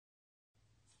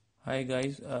Hi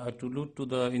guys, to loot to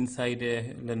the inside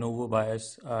a Lenovo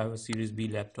BIOS, I have a Series B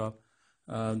laptop.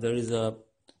 There is a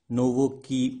Novo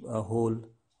key hole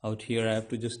out here. I have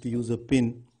to just use a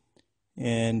pin,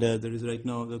 and there is right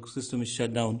now the system is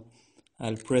shut down.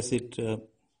 I'll press it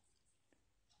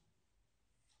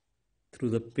through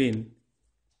the pin,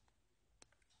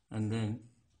 and then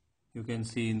you can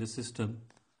see in the system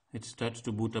it starts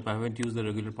to boot up. I haven't used the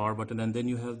regular power button, and then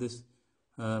you have this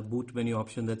boot menu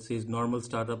option that says normal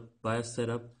startup, BIOS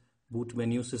setup, boot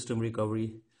menu, system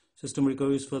recovery. System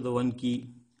recovery is for the one key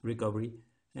recovery,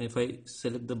 and if I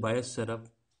select the BIOS setup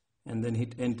and then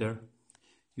hit enter,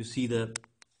 you see the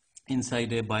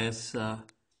inside a BIOS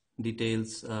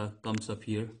details comes up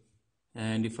here.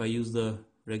 And if I use the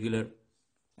regular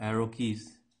arrow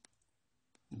keys,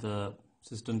 the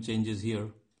system changes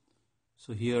here.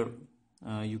 So here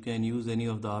you can use any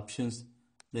of the options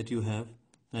that you have,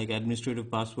 like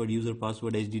administrative password, user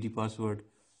password, HDD password.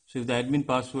 So if the admin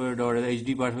password or the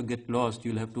HDD password get lost,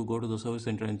 you'll have to go to the service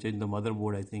center and change the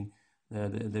motherboard. I think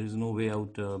there is no way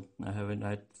out.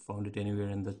 I found it anywhere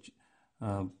in the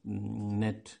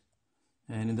net.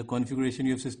 And in the configuration,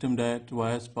 you have system diet,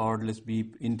 BIOS powerless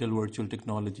beep, Intel virtual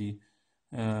technology,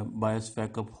 BIOS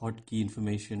backup, hotkey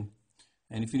information.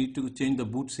 And if you need to change the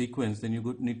boot sequence, then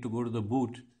you need to go to the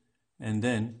boot, and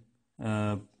then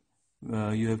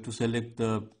you have to select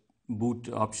the boot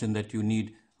option that you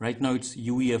need. Right now it's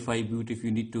UEFI boot. If you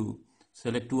need to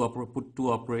select put two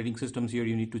operating systems here,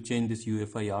 you need to change this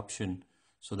UEFI option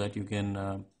so that you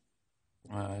can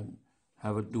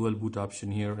have a dual boot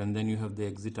option here, and then you have the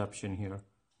exit option here.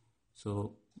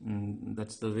 So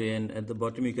that's the way. And at the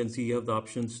bottom you can see you have the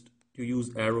options to use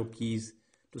arrow keys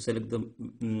to select the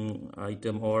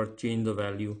item or change the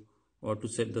value, or to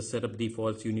set the setup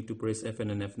defaults you need to press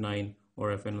FN and F9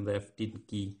 or FN on the F10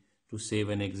 key to save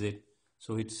and exit.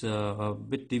 So it's a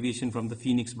bit deviation from the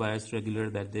Phoenix BIOS regular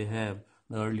that they have,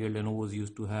 the earlier Lenovos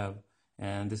used to have,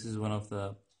 and this is one of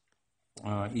the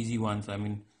easy ones. I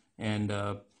mean, and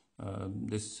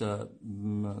this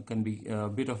can be a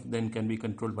bit of then can be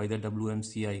controlled by the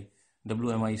WMIC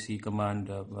command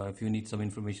if you need some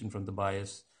information from the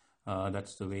BIOS.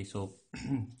 That's the way. So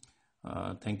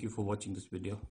thank you for watching this video.